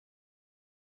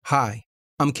Hi,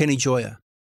 I'm Kenny Joya.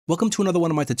 Welcome to another one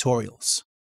of my tutorials.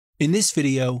 In this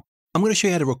video, I'm going to show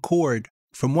you how to record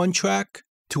from one track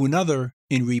to another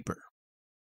in Reaper.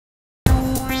 I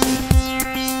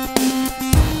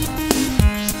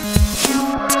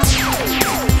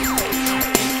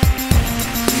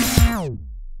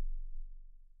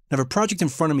have a project in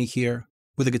front of me here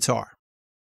with a guitar,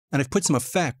 and I've put some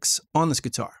effects on this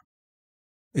guitar.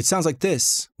 It sounds like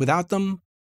this without them.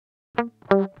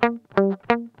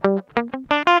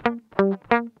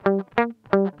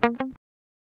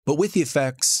 But with the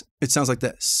effects, it sounds like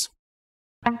this.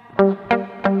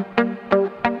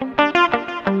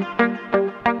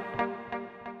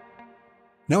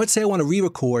 Now let's say I want to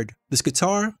re-record this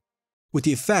guitar with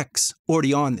the effects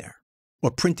already on there,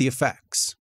 or print the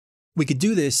effects. We could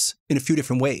do this in a few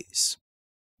different ways.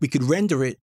 We could render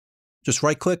it, just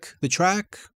right-click the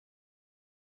track,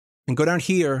 and go down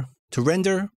here to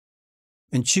render,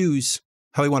 and choose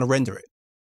how we want to render it.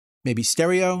 Maybe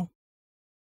stereo,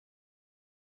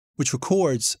 which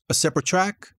records a separate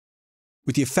track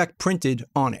with the effect printed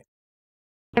on it.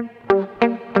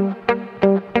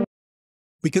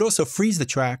 We could also freeze the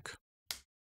track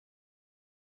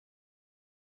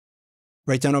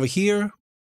right down over here,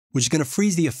 which is going to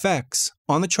freeze the effects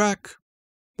on the track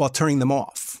while turning them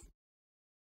off,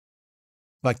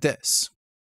 like this.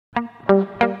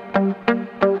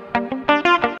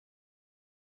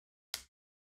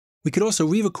 We could also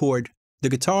re-record the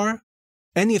guitar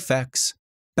and the effects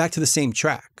back to the same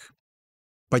track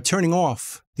by turning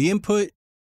off the input,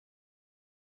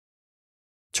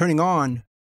 turning on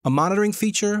a monitoring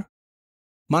feature,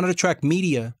 monitor track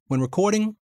media when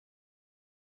recording,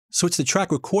 switch the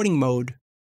track recording mode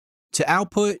to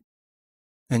output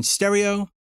and stereo,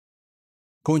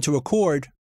 go into record,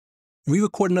 and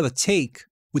re-record another take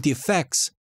with the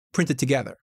effects printed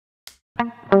together.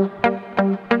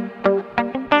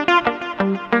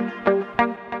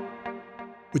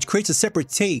 Which creates a separate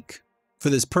take for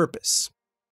this purpose,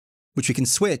 which we can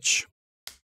switch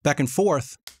back and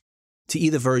forth to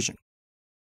either version.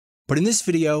 But in this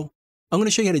video, I'm going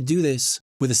to show you how to do this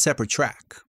with a separate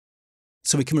track,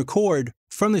 so we can record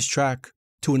from this track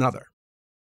to another.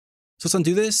 So let's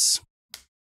undo this,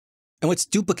 and let's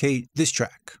duplicate this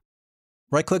track.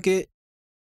 Right-click it,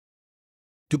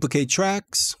 duplicate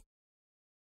tracks,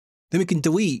 then we can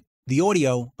delete the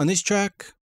audio on this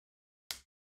track,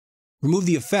 remove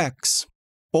the effects,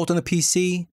 Alt on the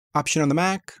PC, Option on the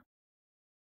Mac.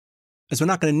 As we're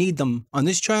not going to need them on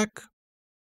this track,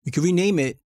 we can rename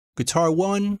it Guitar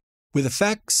 1 with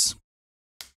effects.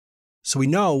 So we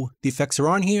know the effects are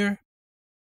on here.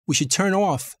 We should turn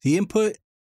off the input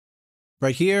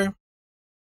right here.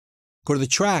 Go to the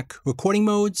track recording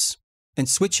modes and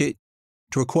switch it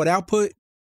to record output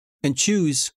and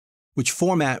choose which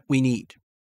format we need.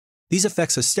 These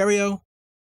effects are stereo,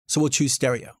 so we'll choose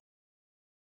stereo.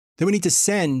 Then we need to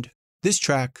send this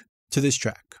track to this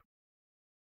track.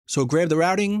 So grab the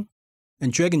routing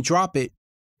and drag and drop it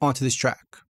onto this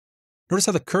track. Notice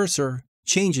how the cursor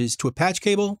changes to a patch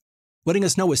cable, letting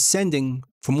us know we're sending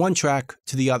from one track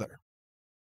to the other.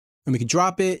 And we can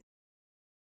drop it,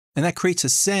 and that creates a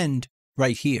send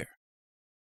right here.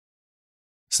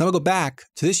 So now we'll go back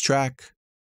to this track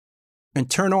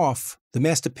and turn off the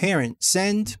master parent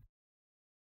send,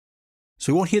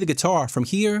 so we won't hear the guitar from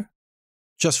here,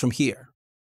 just from here.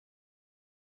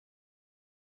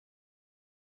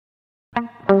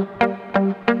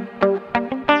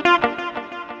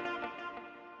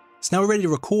 So now we're ready to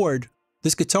record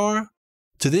this guitar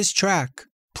to this track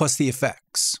plus the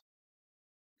effects.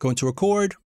 Go into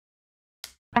record.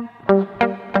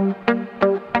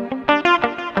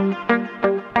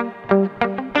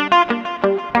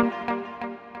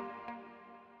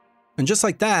 And just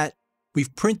like that,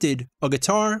 we've printed a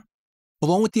guitar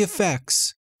along with the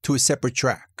effects to a separate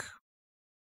track.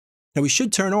 Now we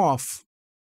should turn off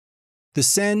the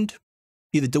send,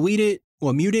 either delete it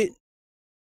or mute it.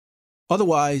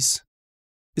 Otherwise,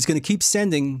 it's going to keep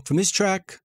sending from this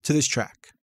track to this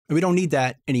track, and we don't need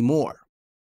that anymore.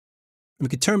 And we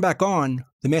can turn back on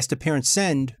the master parent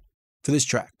send for this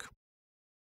track.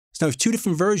 So now we have two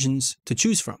different versions to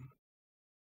choose from.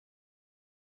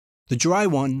 The dry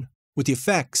one with the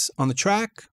effects on the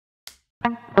track,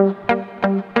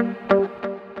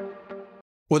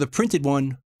 or the printed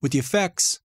one with the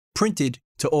effects printed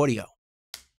to audio.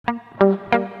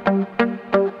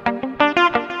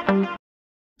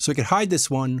 So we can hide this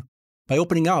one by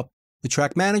opening up the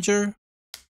track manager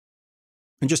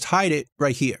and just hide it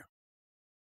right here,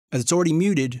 as it's already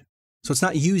muted, so it's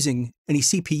not using any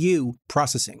CPU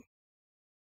processing.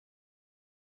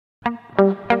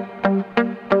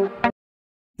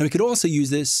 Now we could also use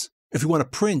this if we want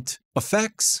to print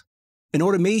effects and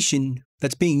automation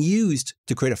that's being used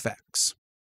to create effects.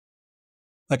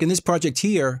 Like in this project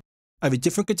here, I have a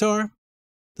different guitar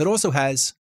that also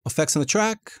has effects on the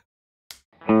track.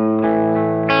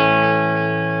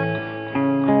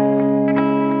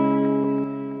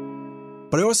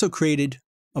 But I also created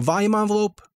a volume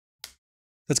envelope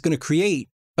that's going to create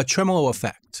a tremolo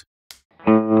effect.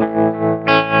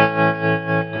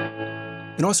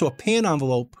 And also a pan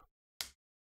envelope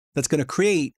that's going to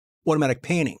create automatic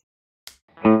panning.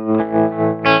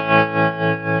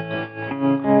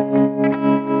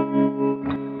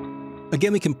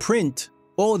 Again, we can print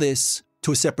all of this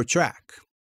to a separate track.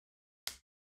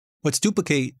 Let's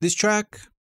duplicate this track,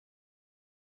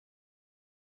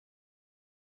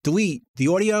 delete the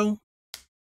audio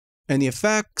and the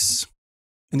effects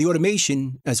and the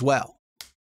automation as well.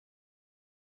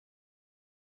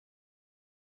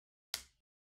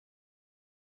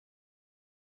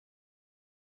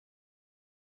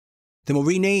 Then we'll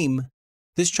rename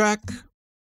this track,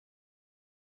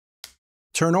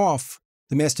 turn off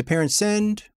the master parent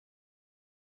send,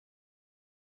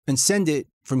 and send it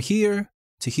from here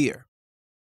to here.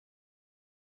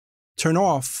 Turn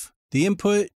off the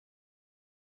input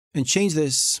and change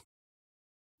this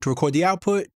to record the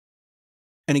output,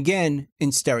 and again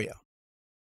in stereo.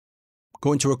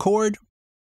 Go into record,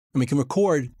 and we can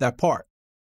record that part.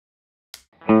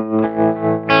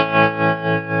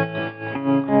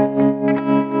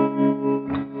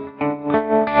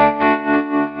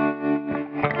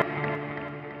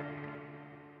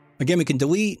 Again, we can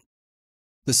delete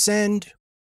the send,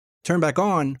 turn back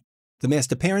on the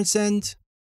master parent send,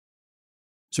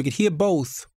 so we can hear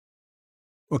both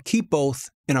or keep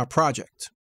both in our project.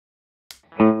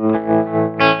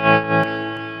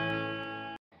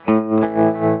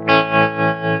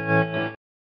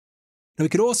 Now we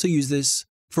could also use this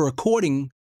for recording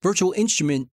virtual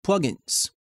instrument plugins.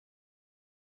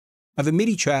 I have a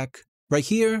MIDI track right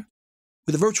here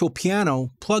with a virtual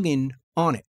piano plugin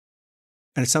on it.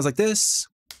 And it sounds like this.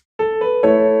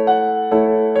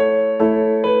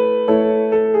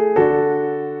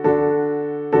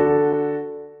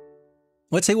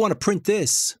 Let's say we want to print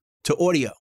this to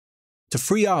audio to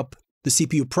free up the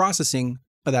CPU processing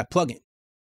of that plugin.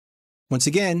 Once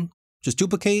again, just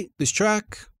duplicate this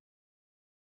track,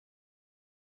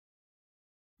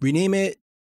 rename it,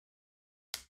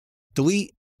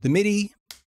 delete the MIDI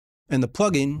and the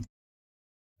plugin,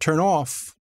 turn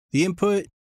off the input,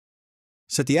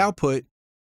 set the output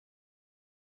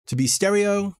to be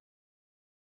stereo,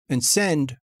 and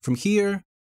send from here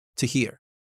to here.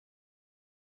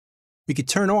 We could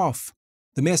turn off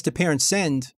the master parent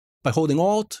send by holding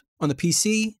Alt on the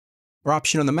PC or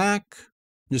Option on the Mac.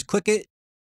 Just click it,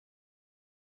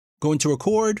 go into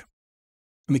record,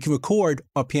 and we can record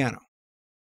our piano.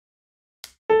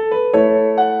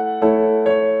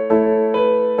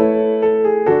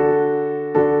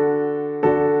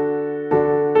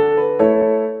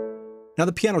 Now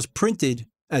the piano is printed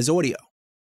as audio,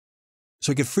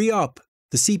 so we can free up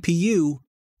the CPU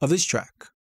of this track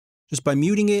just by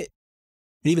muting it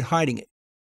and even hiding it.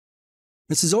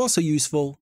 This is also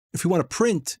useful if we want to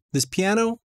print this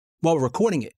piano while we're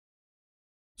recording it.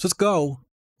 So let's go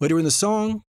later in the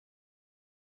song,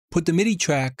 put the MIDI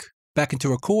track back into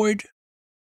record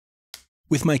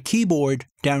with my keyboard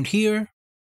down here,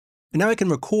 and now I can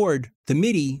record the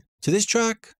MIDI to this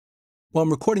track while I'm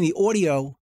recording the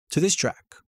audio to this track.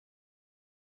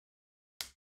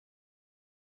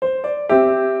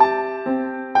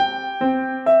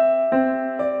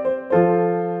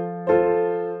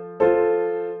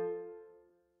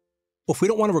 Or if we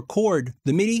don't want to record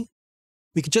the MIDI,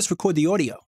 we could just record the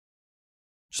audio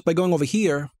just by going over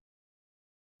here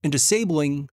and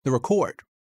disabling the record.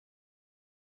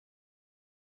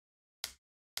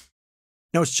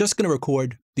 Now it's just going to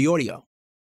record the audio.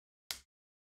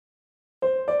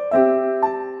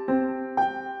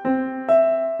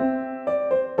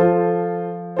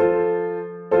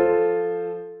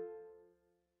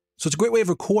 So it's a great way of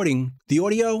recording the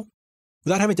audio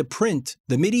without having to print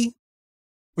the MIDI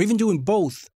or even doing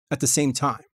both at the same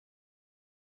time.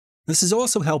 This is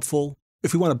also helpful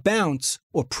if we want to bounce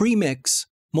or pre-mix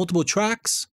multiple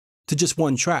tracks to just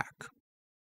one track.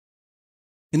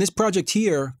 In this project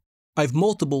here, I have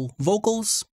multiple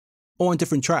vocals all on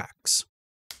different tracks.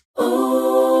 But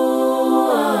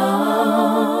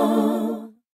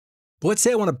let's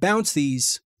say I want to bounce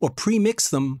these or pre-mix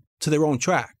them to their own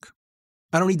track.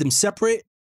 I don't need them separate.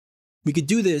 We could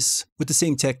do this with the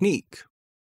same technique.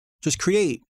 Just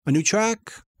create a new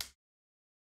track.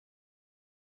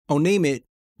 I'll name it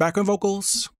background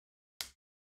vocals.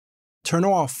 Turn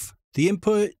off the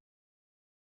input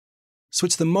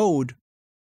switch the mode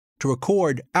to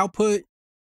record output,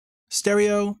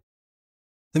 stereo.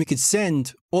 Then we could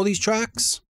send all these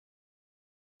tracks,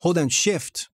 hold down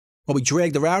Shift while we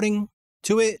drag the routing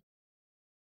to it,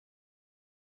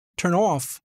 turn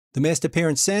off the master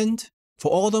parent send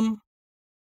for all of them.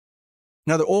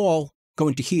 Now they're all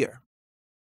going to here.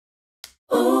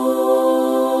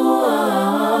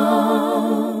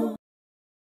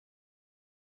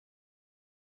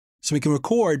 So we can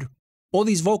record all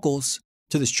these vocals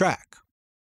to this track.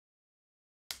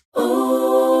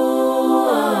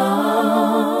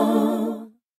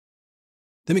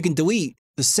 Then we can delete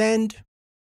the send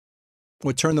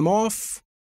or turn them off.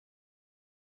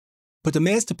 Put the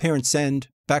master parent send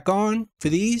back on for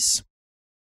these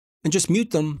and just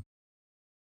mute them,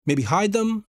 maybe hide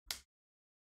them,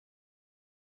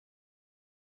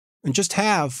 and just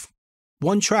have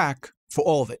one track for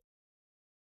all of it.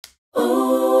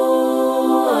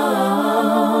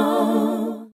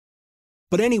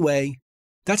 But anyway,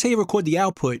 that's how you record the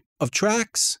output of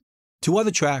tracks to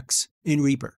other tracks in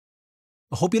Reaper.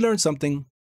 I hope you learned something,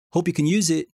 hope you can use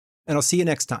it, and I'll see you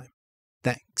next time.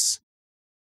 Thanks.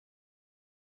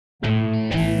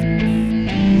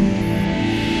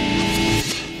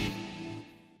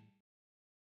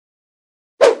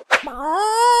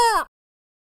 Bye.